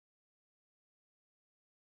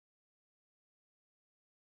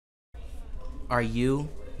Are you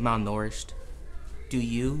malnourished? Do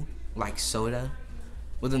you like soda?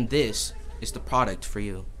 Well, then this is the product for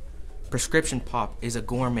you. Prescription Pop is a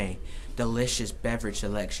gourmet, delicious beverage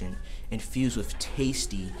selection infused with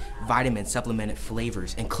tasty vitamin supplemented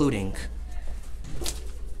flavors, including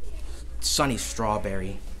Sunny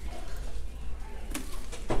Strawberry,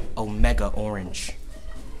 Omega Orange,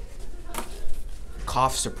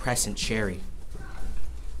 Cough Suppressant Cherry,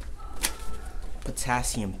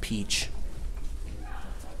 Potassium Peach,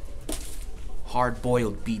 Hard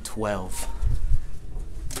Boiled B12,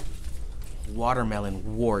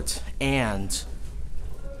 Watermelon Wart, and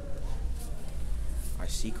our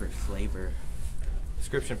secret flavor.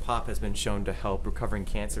 Prescription Pop has been shown to help recovering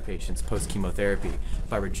cancer patients post-chemotherapy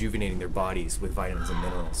by rejuvenating their bodies with vitamins and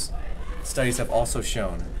minerals. Studies have also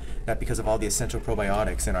shown that because of all the essential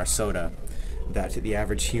probiotics in our soda, that the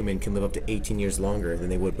average human can live up to 18 years longer than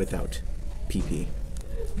they would without PP.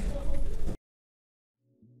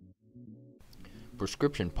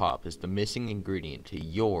 Prescription Pop is the missing ingredient to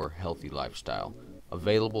your healthy lifestyle.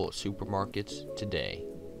 Available at supermarkets today.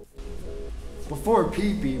 Before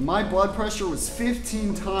PP, my blood pressure was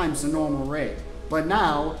 15 times the normal rate, but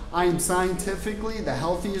now I am scientifically the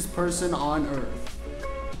healthiest person on earth.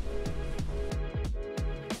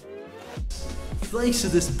 Thanks to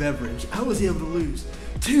this beverage, I was able to lose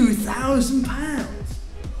 2,000 pounds.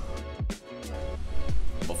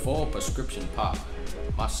 Before Prescription Pop,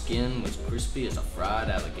 my skin was crispy as a fried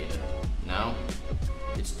alligator. Now,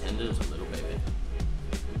 it's tender as a little baby.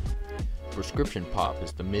 Prescription Pop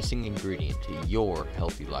is the missing ingredient to your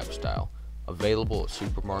healthy lifestyle. Available at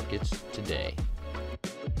supermarkets today.